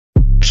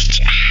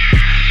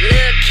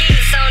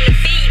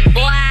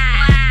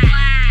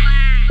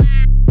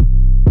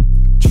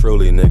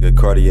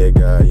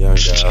Cartier'GOD,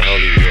 YungGOD,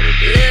 holy water,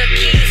 bitch. Lil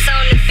Keis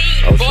on the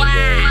beat, Ocean boy.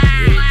 gang,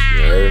 bitch.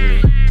 You heard me?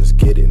 Let's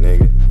get it,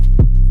 nigga.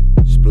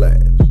 Splash.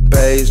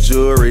 Base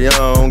jewelry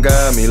on,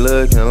 got me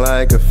looking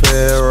like a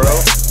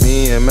pharaoh.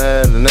 Me and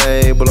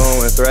Madeline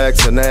blowing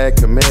thrax in that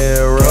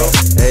Camaro.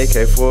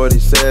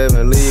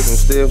 AK-47, leave him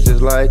stiff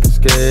just like a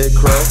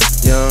scarecrow.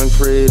 Young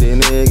pretty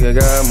nigga,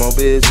 got more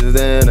bitches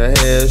than a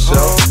head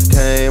show.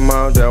 Came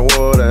out that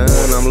water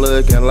and I'm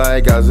looking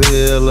like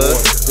Godzilla.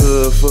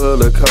 Hood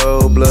full of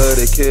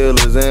cold-blooded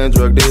killers and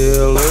drug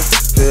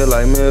dealers. Feel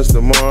like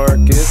Mr.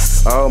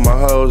 Marcus. All my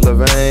hoes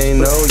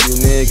Levain know you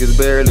niggas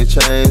barely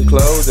change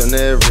clothes, and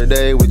every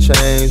day we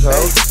change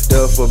hoes.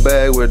 Duffel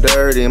bag with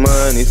dirty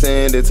money,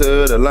 send it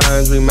to the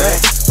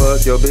laundromat.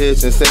 Fuck your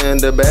bitch and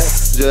send her back,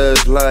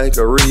 just like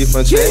a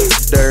refund check.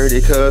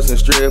 Dirty cuss and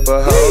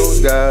stripper hoes,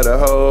 got a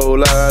whole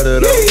lot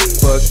of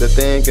those. Fuck the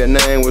thinking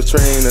name was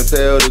Trina,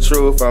 tell the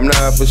truth, I'm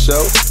not for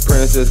show.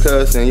 Princess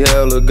cussing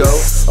yellow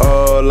goat,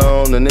 all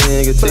on the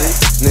nigga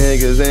teeth.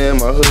 Niggas in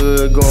my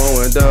hood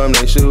going dumb,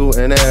 they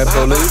shooting at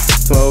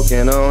police.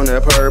 Smoking on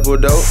that purple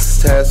dope,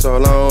 tats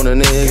all on a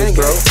nigga's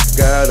throat.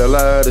 Got a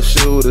lot of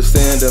shooters,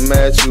 send them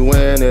at you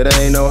when it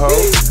ain't no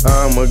hope.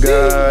 I'm a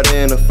god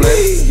in the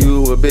flesh,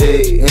 you a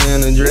bitch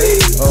in a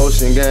dress.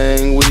 Ocean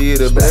gang, we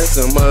the best,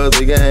 some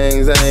other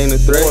gangs ain't a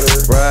threat.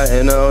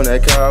 Riding on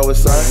that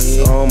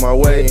Kawasaki, on my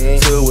way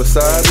to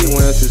Wasabi.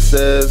 When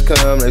success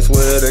come, they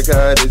swear to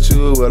God that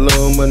you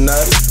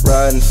Illuminati.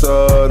 Riding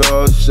sawed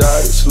off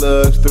shot,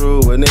 slugs through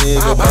a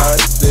nigga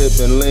body.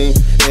 Sipping lean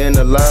in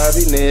the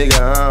lobby,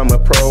 nigga, I'm a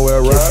pro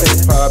at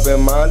robbing.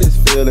 Popping mollies,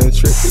 feeling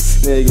tricky.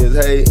 Niggas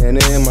hating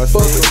in my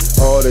city.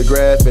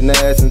 Autographing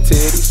ass and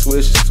titties,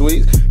 swishing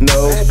sweets,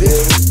 no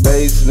pity.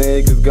 Base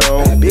niggas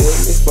gon' beat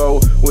me.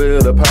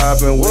 Four-wheeler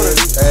popping with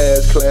it.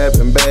 Ass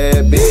clapping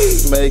bad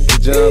bitches, make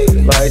it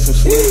jump like some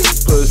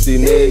sweets. Pussy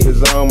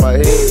niggas on my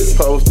head,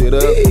 posted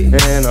up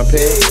and I'm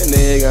pimping.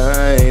 Nigga,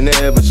 I ain't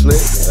never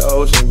slipping.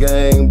 Ocean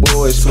gang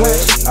boys swim.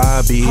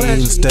 I be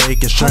eating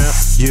steak and shrimp,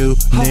 you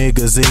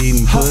niggas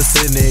eating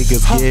pussy.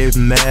 Niggas get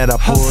mad, I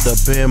pulled up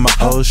in my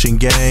Ocean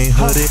gang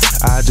hoodie.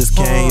 I just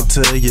came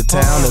to your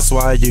town, that's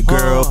why your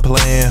girl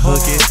playing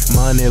hooky.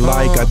 Money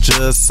like I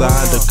just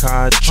signed a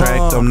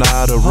contract, I'm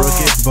not a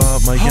rookie.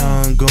 But my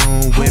young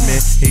goon with me,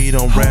 he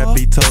don't rap,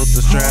 he told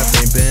the strap.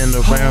 Ain't been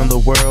around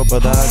the world,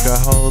 but I got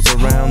hoes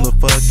around the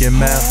fucking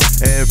map.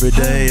 Every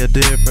day a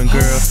different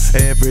girl,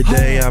 every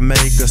day I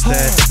make a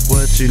stat.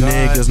 What you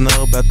niggas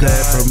know about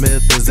that?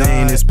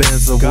 Promethazine,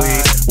 expensive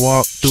weed.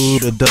 Walk through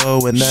the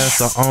door and that's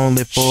the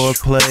only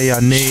foreplay I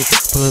need.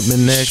 Put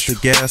me next to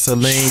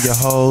gasoline, your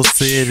whole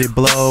city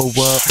blow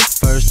up.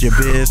 First your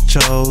bitch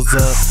chose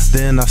up,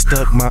 then I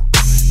stuck my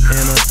in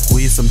her.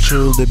 We some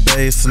truly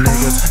based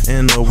niggas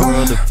in a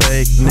world of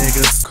fake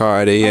niggas.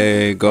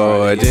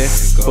 Cartier'GOD,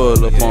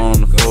 pull up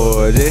on the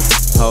 40.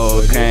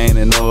 Hoes can't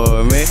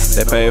ignore me,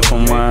 they pay for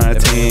my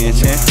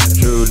attention.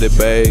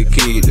 TrulyBased,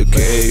 keep the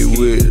K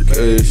with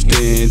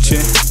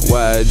extension.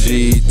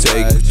 YG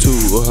take it to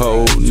a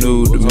whole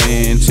new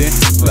dimension.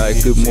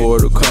 Like a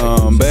Mortal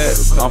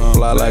Kombat, I'm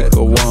fly like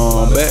a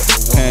wombat.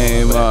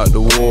 Came out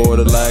the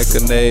water like a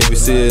Navy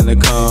SEAL in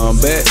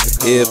combat.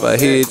 If I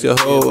hit your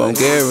hoe, I'm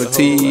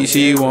guaranteed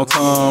she won't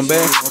come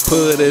back.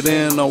 Put it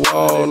in the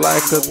wall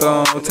like a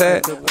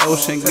thumbtack.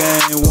 Ocean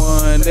gang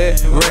won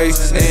that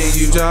race and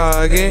you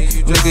jogging.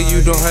 Nigga,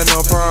 you don't have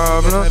no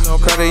problem.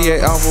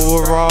 Cartier, I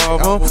will rob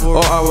them,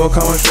 or I will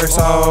come and straight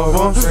solve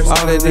them.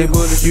 All of they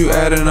bullets, you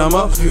adding them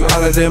up.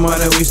 All of that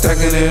money, we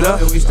stacking it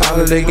up.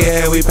 All of that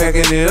gas, we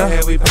packing it up.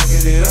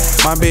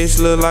 My bitch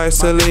look like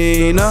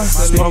Selena,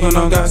 smoking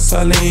on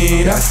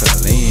gasoline.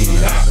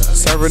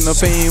 Serving the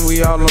fiend,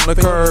 we all on the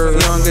curb.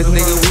 Youngest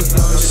nigga, we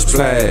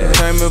splash.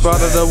 Came up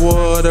out of the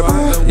water,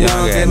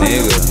 youngest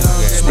nigga,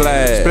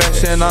 splash.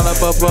 Splashing all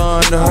up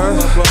under her.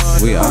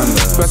 We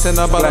under. Splashing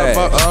up all up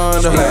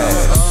under her.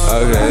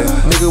 Okay.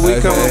 Nigga,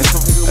 we coming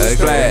from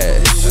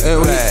splash.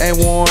 and we ain't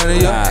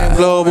warning ya.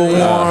 Global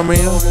warming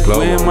ya.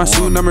 We in my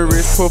suit, I'm a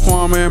rich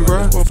performing,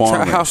 bruh.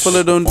 Try house full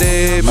of them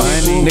dead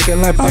money.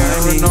 Nigga like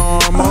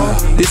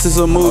paranormal. This is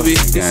a movie.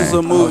 This is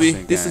a movie.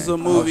 This is a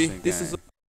movie. This is a